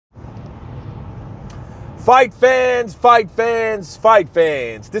Fight fans, fight fans, fight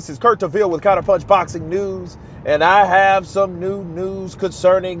fans. This is Kurt DeVille with Counterpunch Boxing News, and I have some new news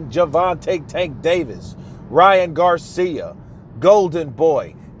concerning Gervonta Tank Davis, Ryan Garcia, Golden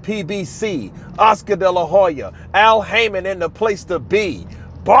Boy, PBC, Oscar De La Hoya, Al Heyman in the place to be.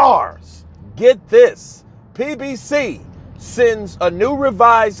 Bars. Get this. PBC sends a new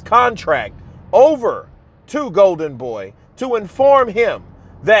revised contract over to Golden Boy to inform him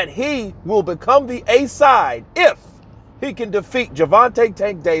that he will become the A-side if he can defeat Gervonta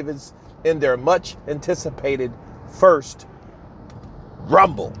Tank Davis in their much anticipated first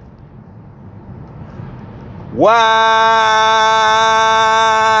Rumble. Wow!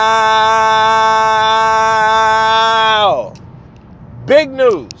 Big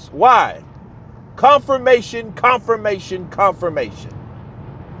news. Why? Confirmation, confirmation, confirmation.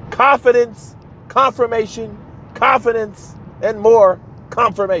 Confidence, confirmation, confidence, and more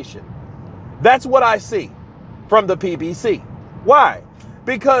confirmation. That's what I see from the PBC. Why?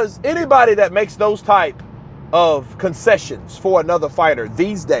 Because anybody that makes those type of concessions for another fighter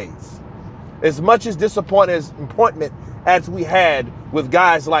these days, as much as disappointment as we had with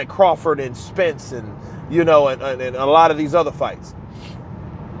guys like Crawford and Spence and, you know, and a lot of these other fights,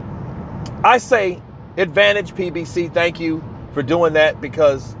 I say advantage PBC. Thank you for doing that,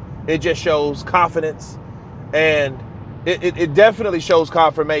 because it just shows confidence, and it definitely shows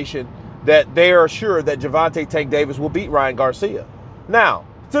confirmation that they are sure that Gervonta Tank Davis will beat Ryan Garcia. Now,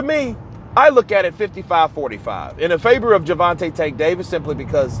 to me, I look at it 55-45 in favor of Gervonta Tank Davis, simply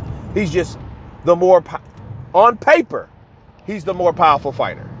because he's just the more, on paper, he's the more powerful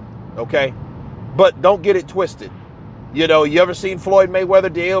fighter, okay? But don't get it twisted. You know, you ever seen Floyd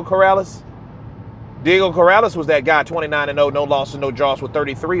Mayweather, Diego Corrales? Diego Corrales was that guy, 29-0, no losses, no draws, with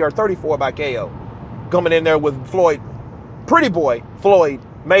 33 or 34 by KO. Coming in there with Floyd, pretty boy, Floyd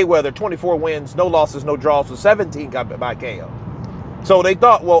Mayweather, 24 wins, no losses, no draws, with 17 got by KO. So they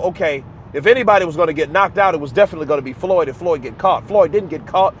thought, well, okay, if anybody was going to get knocked out, it was definitely going to be Floyd if Floyd get caught. Floyd didn't get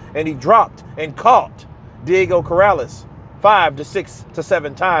caught, and he dropped and caught Diego Corrales 5 to 6 to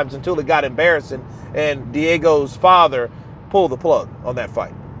 7 times until it got embarrassing, and Diego's father pulled the plug on that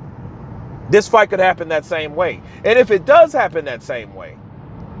fight. This fight could happen that same way. And if it does happen that same way,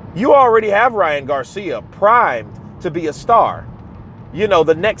 you already have Ryan Garcia primed to be a star. You know,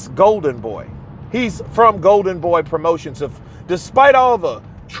 the next Golden Boy. He's from Golden Boy Promotions. Despite all the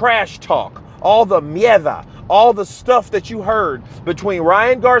trash talk, all the mierda, all the stuff that you heard between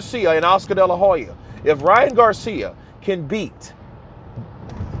Ryan Garcia and Oscar De La Hoya, if Ryan Garcia can beat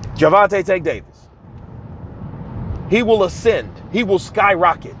Gervonta Tank Davis, he will ascend. He will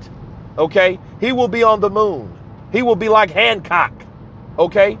skyrocket. Okay? He will be on the moon. He will be like Hancock.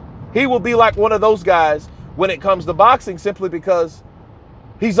 Okay? He will be like one of those guys when it comes to boxing, simply because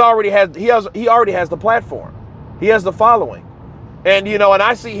he already has the platform. He has the following. And, you know, and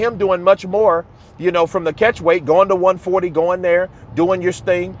I see him doing much more, you know, from the catch weight, going to 140, going there, doing your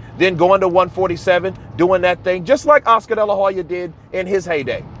thing, then going to 147, doing that thing, just like Oscar De La Hoya did in his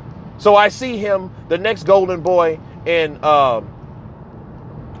heyday. So I see him, the next Golden Boy, in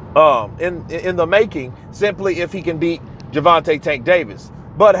the making, simply if he can beat Gervonta Tank Davis.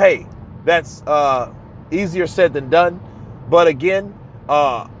 But hey, that's easier said than done. But again,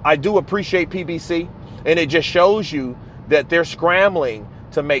 I do appreciate PBC, and it just shows you that they're scrambling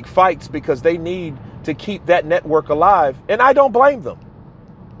to make fights because they need to keep that network alive. And I don't blame them.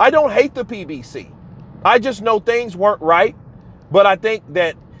 I don't hate the PBC. I just know things weren't right. But I think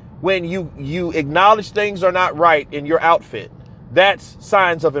that when you acknowledge things are not right in your outfit, that's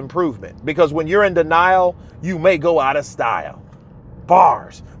signs of improvement. Because when you're in denial, you may go out of style.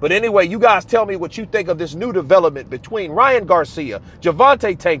 Bars. But anyway, you guys tell me what you think of this new development between Ryan Garcia,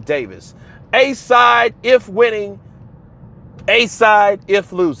 Gervonta Tank Davis. A-side if winning, A-side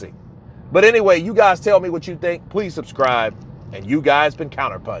if losing. But anyway, you guys tell me what you think. Please subscribe. And you guys been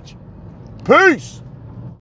Counterpunch. Peace!